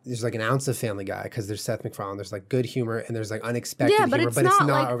like an ounce of Family Guy, because there's Seth MacFarlane, there's like good humor, and there's like unexpected Yeah, but humor, it's but it's not,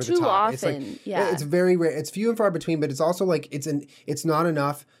 not like, over too the top. It's often. like, Yeah. it's very rare. It's few and far between, but it's also like it's not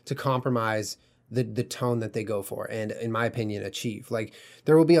enough to compromise the tone that they go for, and in my opinion, achieve. Like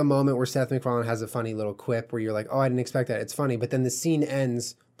there will be a moment where Seth MacFarlane has a funny little quip where you're like, oh, I didn't expect that. It's funny, but then the scene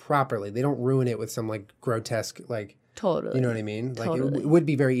ends properly. They don't ruin it with some like grotesque like. Totally. You know what I mean? Like Totally. it would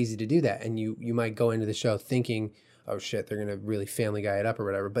be very easy to do that, and you might go into the show thinking, "Oh shit, they're gonna really Family Guy it up or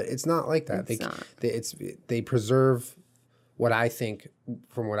whatever." But it's not like that. It's not. They preserve what I think,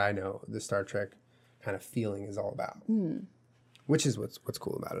 from what I know, the Star Trek kind of feeling is all about, which is what's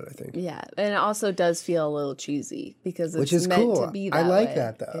cool about it. I think. Yeah, and it also does feel a little cheesy because it's Which is meant cool. to be that I like way.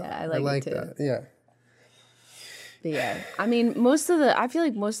 that though. Yeah, I like it too. that. Yeah. But yeah, I mean, I feel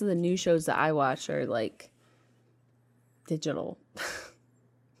like most of the new shows that I watch are like digital.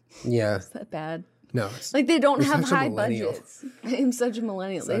 Yeah. Is that bad? No. Like, they don't You're have such a high millennial. budgets. I'm such a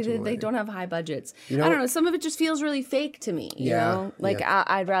millennial. Such a They millennial. don't have high budgets. You know- I don't know. Some of it just feels really fake to me. You Yeah, know? Like, yeah.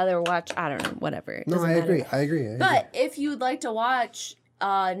 I'd rather watch, I don't know, whatever. It No, doesn't I matter. agree. I agree. But if you'd like to watch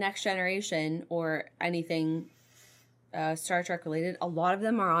Next Generation or anything Star Trek related, a lot of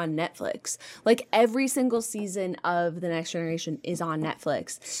them are on Netflix. Like, every single season of The Next Generation is on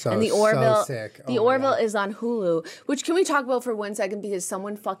Netflix. So- and the so Orville, sick. the Oh my Orville God. is on Hulu, which can we talk about for 1 second, because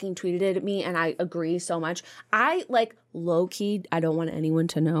someone fucking tweeted it at me and I agree so much. I like low key, I don't want anyone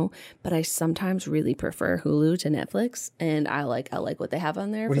to know, but I sometimes really prefer Hulu to Netflix, and I like what they have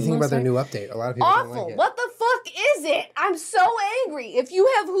on there. What do you think about their new update? A lot of people don't Awful. like it. What the fuck is it? I'm so angry. If you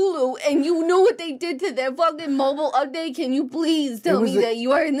have Hulu and you know what they did to their fucking mobile update, can you please tell me that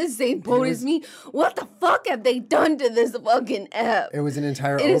you are in the same boat as me? What the fuck have they done to this fucking app? It was an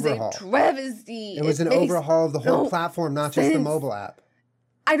entire It is overhaul. a travesty. It was an makes overhaul of the whole no platform, not just the sense. mobile app.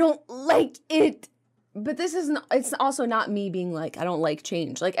 I don't like it. But this isn't, it's also not me being like, I don't like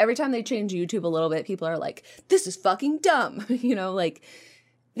change. Like, every time they change YouTube a little bit, people are like, this is fucking dumb. You know, like,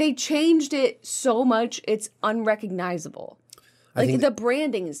 they changed it so much, it's unrecognizable. I Like, think the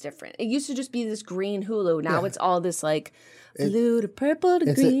branding is different. It used to just be this green Hulu. Now it's all this, like, blue to purple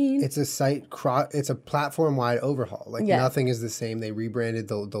to green. It's a site, it's a platform-wide overhaul. Like, Yeah. nothing is the same. They rebranded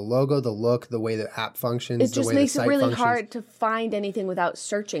the logo, the look, the way the app functions, It the just way makes the it site really functions. hard to find anything without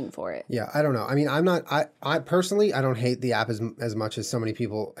searching for it. Yeah, I don't know. I mean, I personally, I don't hate the app as much as so many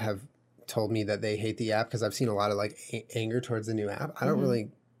people have told me that they hate the app, because I've seen a lot of like anger towards the new app. I don't Mm-hmm. really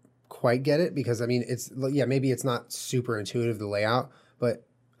quite get it, because I mean, maybe it's not super intuitive, the layout, but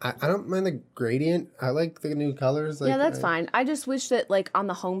I don't mind the gradient. I like the new colors. Like, Yeah, that's fine. I just wish that, like, on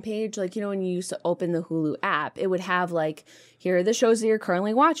the homepage, like, you know, when you used to open the Hulu app, it would have, like, here are the shows that you're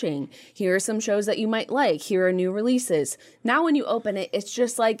currently watching. Here are some shows that you might like. Here are new releases. Now, when you open it, it's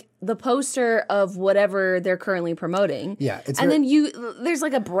just, like, the poster of whatever they're currently promoting. Yeah, it's and very- then there's,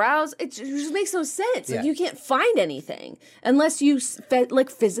 like, a browse. It just makes no sense. Yeah. Like, you can't find anything unless you,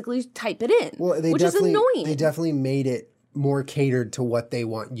 physically type it in, Well, which is annoying. They definitely made it more catered to what they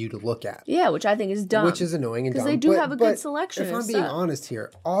want you to look at. Yeah, which I think is dumb. Which is annoying and dumb. Because they do but- have a good but selection If of I'm being stuff. honest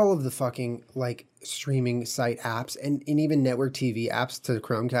here, all of the fucking like streaming site apps and even network TV apps to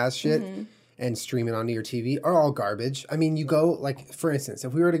Chromecast shit Mm-hmm. and stream it onto your TV are all garbage. I mean, you go like, for instance,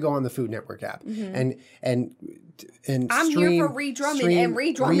 if we were to go on the Food Network app and Mm-hmm. I'm here stream, for redrumming and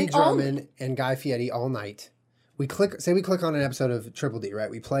redrumming only. and Guy Fieri all night. We click on an episode of Triple D, right?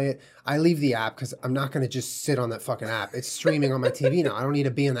 We play it. I leave the app because I'm not going to just sit on that fucking app. It's streaming on my TV now. I don't need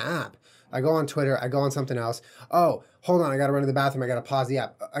to be in the app. I go on Twitter. I go on something else. Oh, hold on. I got to run to the bathroom. I got to pause the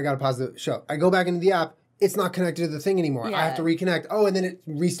app. I got to pause the show. I go back into the app. It's not connected to the thing anymore. I have to reconnect. Oh, and then it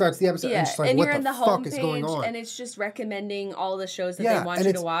restarts the episode. Yeah, And just like, and what you're in the fuck is going homepage, on? and it's just recommending all the shows that Yeah, they want and you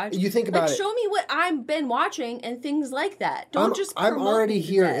it's- to watch. you think about like, it. show me what I've been watching and things like that. Don't just. I'm promote already me to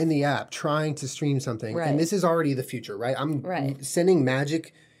here death. in the app trying to stream something, Right. and this is already the future, right? I'm Right. sending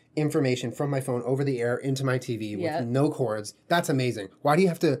magic information from my phone over the air into my TV with Yep. no cords. That's amazing. Why do you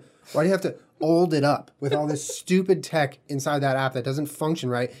have to old it up with all this stupid tech inside that app that doesn't function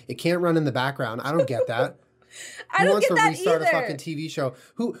right? It can't run in the background. I don't get that. I don't wants get to that restart either. a fucking TV show?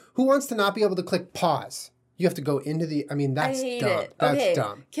 Who wants to not be able to click pause? You have to go into the. I mean, that's I hate dumb. it. That's Okay,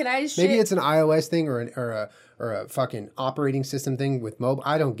 dumb. can I? Maybe it's an iOS thing or a fucking operating system thing with mobile.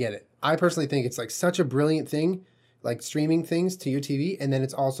 I don't get it. I personally think it's like such a brilliant thing, like streaming things to your TV, and then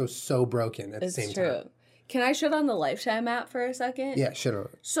it's also so broken at It's the same true. time. Can I shit on the Lifetime app for a second? Yeah, shit on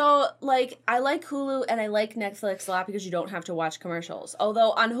it. So, like, I like Hulu and I like Netflix a lot because you don't have to watch commercials.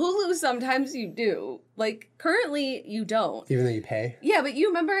 Although on Hulu, sometimes you do. Like, currently, you don't. Even though you pay. Yeah, but you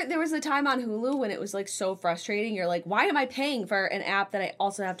remember there was a time on Hulu when it was, like, so frustrating. You're like, why am I paying for an app that I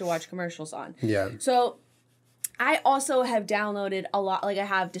also have to watch commercials on? Yeah. So I also have downloaded a lot, like I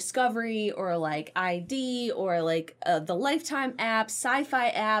have Discovery or like ID or like the Lifetime app, Sci-Fi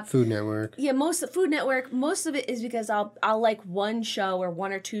app. Food Network. Yeah, most of Food Network, most of it is because I'll like one show or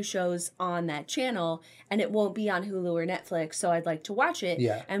one or two shows on that channel and it won't be on Hulu or Netflix, so I'd like to watch it.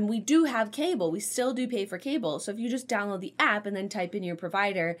 Yeah. And we do have cable. We still do pay for cable. So if you just download the app and then type in your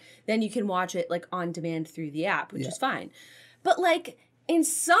provider, then you can watch it like on demand through the app, which is fine. But like in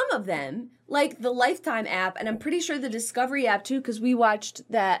some of them, like the Lifetime app, and I'm pretty sure the Discovery app too, because we watched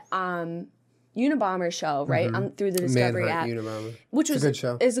that Unabomber show, right? Through the Discovery Manhunt, app. Unabomber. Which It's was a good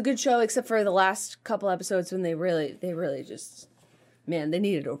show. Is a good show, except for the last couple episodes when they really just, man, they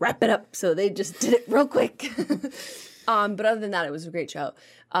needed to wrap it up, so they just did it real quick. But other than that, it was a great show.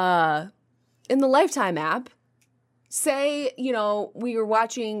 In the Lifetime app, say, you know, we were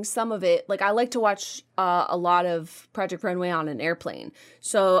watching some of it. Like, I like to watch a lot of Project Runway on an airplane.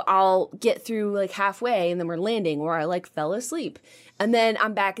 So I'll get through like halfway and then we're landing, or I like fell asleep. And then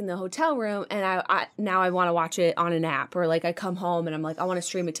I'm back in the hotel room and I now I want to watch it on an app, or like I come home and I'm like, I want to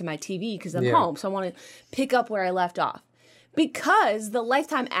stream it to my TV because I'm home. So I want to pick up where I left off. Because the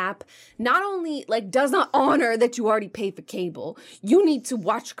Lifetime app not only like does not honor that you already pay for cable, you need to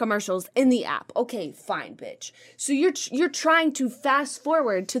watch commercials in the app. Okay, fine, bitch. So you're trying to fast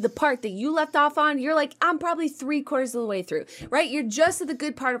forward to the part that you left off on. You're like, I'm probably 3/4 of the way through, right? You're just at the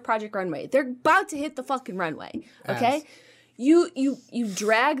good part of Project Runway. They're about to hit the fucking runway, okay? You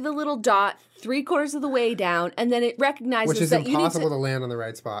drag the little dot 3/4 of the way down, and then it recognizes that you need to... Which is impossible to land on the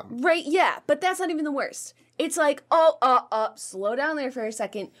right spot. Right, yeah, but that's not even the worst. It's like, slow down there for a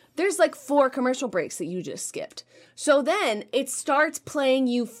second. There's like 4 commercial breaks that you just skipped. So then it starts playing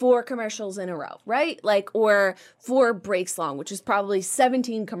you 4 commercials in a row, right? Like, or 4 breaks long, which is probably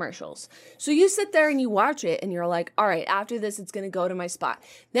 17 commercials. So you sit there and you watch it and you're like, all right, after this, it's going to go to my spot.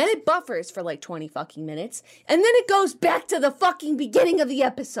 Then it buffers for like 20 fucking minutes. And then it goes back to the fucking beginning of the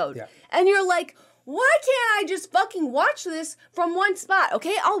episode. Yeah. And you're like, why can't I just fucking watch this from one spot?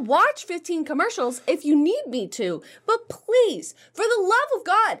 Okay, I'll watch 15 commercials if you need me to. But please, for the love of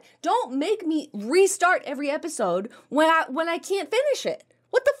God, don't make me restart every episode when I can't finish it.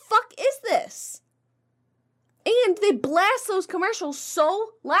 What the fuck is this? And they blast those commercials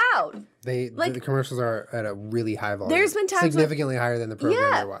so loud. The commercials are at a really high volume. There's been times significantly higher than the program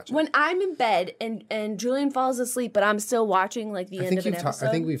you're watching. When I'm in bed and Julian falls asleep, but I'm still watching like the end of an episode.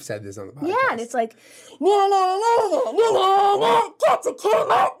 I think we've said this on the podcast. Yeah, and it's like, no, get to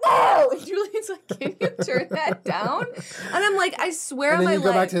Kmart now. And Julian's like, can you turn that down? And I'm like, I swear on my life. And then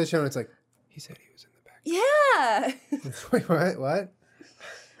you go back to the show and it's like, he said he was in the back. Yeah. Wait, what?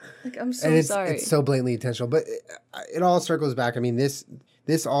 Like, I'm so sorry. It's so blatantly intentional, but it all circles back. I mean, this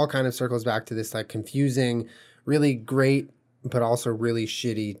all kind of circles back to this like confusing, really great, but also really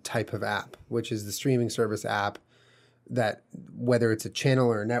shitty type of app, which is the streaming service app that, whether it's a channel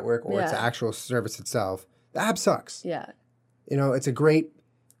or a network or it's the actual service itself, the app sucks. Yeah. You know, it's a great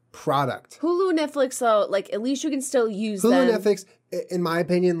product. Hulu, Netflix, though, like, at least you can still use them. Hulu, Netflix, in my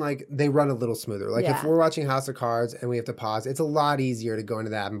opinion, like, they run a little smoother. Like, if we're watching House of Cards and we have to pause, it's a lot easier to go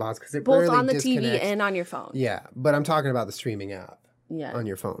into the app and pause because it both on the TV and on your phone. Yeah, but I'm talking about the streaming app on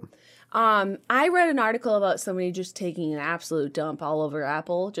your phone. I read an article about somebody just taking an absolute dump all over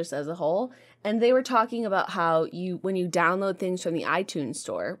Apple, just as a whole. And they were talking about how when you download things from the iTunes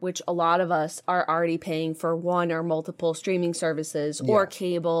store, which a lot of us are already paying for one or multiple streaming services or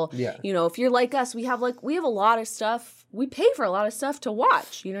cable. Yeah. You know, if you're like us, we have a lot of stuff. We pay for a lot of stuff to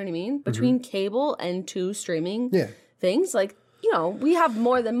watch. You know what I mean? Between cable and 2 streaming things, like, you know, we have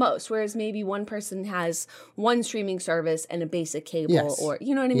more than most, whereas maybe one person has 1 streaming service and a basic cable or,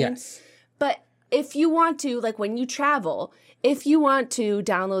 you know what I mean? Yes. But if you want to, like when you travel, if you want to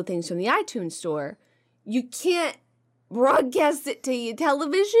download things from the iTunes store, you can't broadcast it to your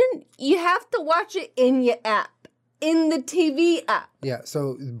television. You have to watch it in your app, in the TV app. Yeah,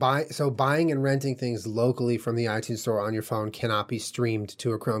 so buying and renting things locally from the iTunes store on your phone cannot be streamed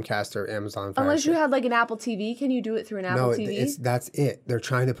to a Chromecast or Amazon Fire Unless Stick. you had like an Apple TV. Can you do it through an Apple TV? That's it. They're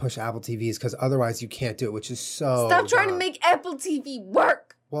trying to push Apple TVs because otherwise you can't do it, which is so Stop trying to make Apple TV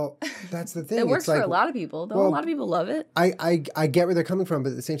work. Well, that's the thing. It works for a lot of people, though. A lot of people love it. I get where they're coming from, but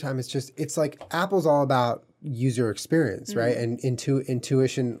at the same time, it's like Apple's all about user experience, right? And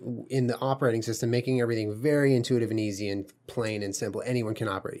intuition in the operating system, making everything very intuitive and easy and plain and simple. Anyone can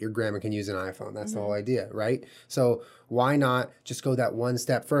operate. Your grandma can use an iPhone. That's the whole idea, right? So why not just go that one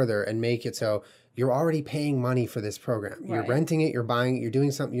step further and make it so you're already paying money for this program. Right. You're renting it, you're buying it, you're doing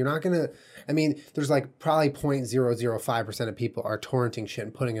something. You're not going to, I mean, there's like probably 0.005% of people are torrenting shit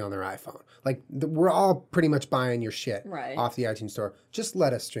and putting it on their iPhone. Like we're all pretty much buying your shit off the iTunes store. Just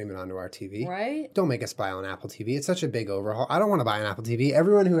let us stream it onto our TV. Right. Don't make us buy on Apple TV. It's such a big overhaul. I don't want to buy an Apple TV.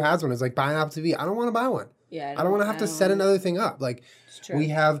 Everyone who has one is like, buy an Apple TV. I don't want to buy one. Yeah, I don't want to have to set another thing up. Like we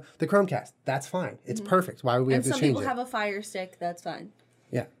have the Chromecast. That's fine. It's perfect. Why would we have to change it? And some people have a Fire Stick. That's fine.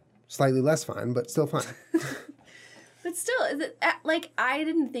 Yeah. Slightly less fine, but still fine. But still, like, I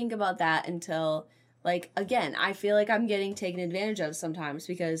didn't think about that until, like, again, I feel like I'm getting taken advantage of sometimes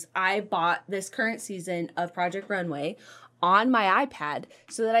because I bought this current season of Project Runway on my iPad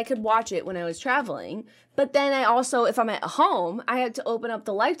so that I could watch it when I was traveling. But then I also, if I'm at home, I had to open up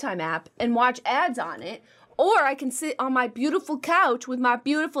the Lifetime app and watch ads on it. Or I can sit on my beautiful couch with my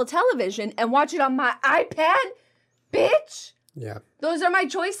beautiful television and watch it on my iPad. Bitch! Yeah. Those are my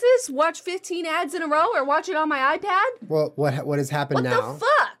choices? Watch 15 ads in a row or watch it on my iPad? Well, what has happened now? What the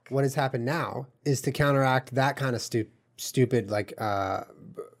fuck? what has happened now is to counteract that kind of stupid like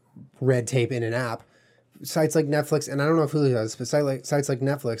red tape in an app. Sites like Netflix, and I don't know if Hulu does, but sites like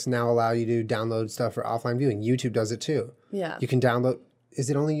Netflix now allow you to download stuff for offline viewing. YouTube does it too. Yeah. You can download. Is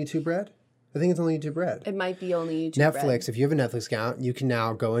it only YouTube Red? I think it's only YouTube Red. It might be only YouTube Netflix, Red. if you have a Netflix account, you can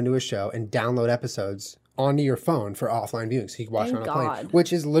now go into a show and download episodes onto your phone for offline viewing, so you can watch it on a plane.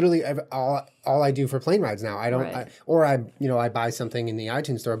 Which is literally all I do for plane rides now. I don't, I buy something in the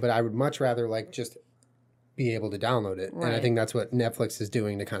iTunes store, but I would much rather like just be able to download it. Right. And I think that's what Netflix is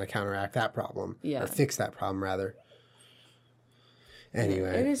doing to kind of counteract that problem. Yeah. Or fix that problem, rather.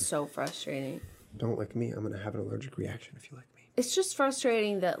 Anyway. It is so frustrating. Don't lick me. I'm going to have an allergic reaction if you lick me. It's just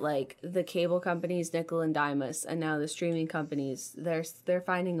frustrating that, like, the cable companies nickel and dime us, and now the streaming companies, they're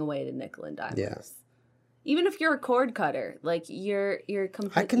finding a way to nickel and dime us. Even if you're a cord cutter, like, you're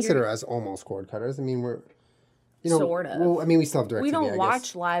I consider us almost cord cutters. I mean, we're... You know, sort of. Well, I mean, we still have DirecTV, We don't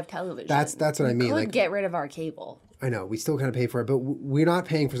watch live television. That's what I mean. We could like, get rid of our cable. I know. We still kind of pay for it, but we're not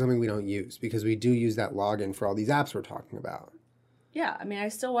paying for something we don't use because we do use that login for all these apps we're talking about. Yeah, I mean, I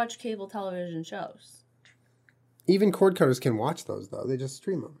still watch cable television shows. Even cord cutters can watch those, though. They just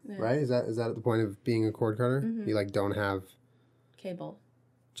stream them, right? Is that at the point of being a cord cutter? Mm-hmm. You, like, don't have... Cable.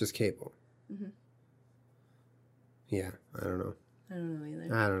 Just cable. Mm-hmm. Yeah, I don't know. I don't know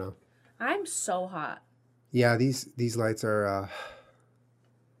either. I don't know. I'm so hot. Yeah, these lights are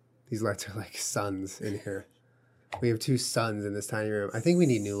like suns in here. We have 2 suns in this tiny room. I think we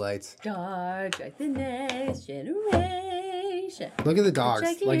need new lights. Dark like the next generation. Look at the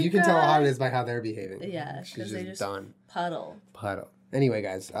dogs. Like you can tell how hot it is by how they're behaving. Yeah, she's just done. Puddle. Anyway,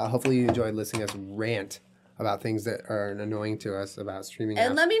 guys, hopefully you enjoyed listening to us rant about things that are annoying to us about streaming.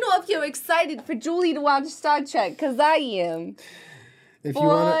 And apps. let me know if you're excited for Julie to watch Star Trek, because I am. If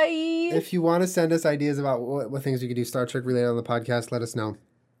you want to send us ideas about what things we could do Star Trek related on the podcast, let us know.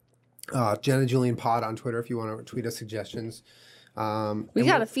 Jenna Julian Pod on Twitter if you want to tweet us suggestions. We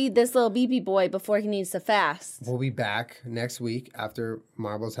got to feed this little BB boy before he needs to fast. We'll be back next week after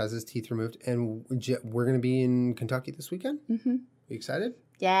Marbles has his teeth removed, and we're going to be in Kentucky this weekend. Mm-hmm. You excited?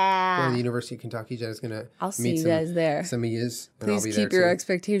 Yeah. Going to the University of Kentucky. Jenna's going to I'll see you guys there. Some of yous. Please keep your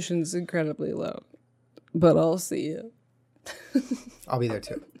expectations incredibly low. But I'll see you. I'll be there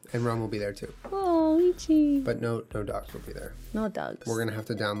too. And Rome will be there too. Oh, Ichi. But no dogs will be there. No dogs. We're going to have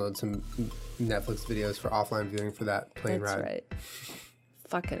to download some Netflix videos for offline viewing for that plane ride. That's right.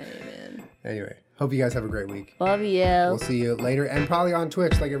 Fucking A, man. Anyway, hope you guys have a great week. Love you. We'll see you later and probably on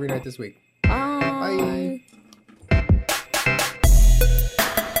Twitch like every night this week. Bye. Bye.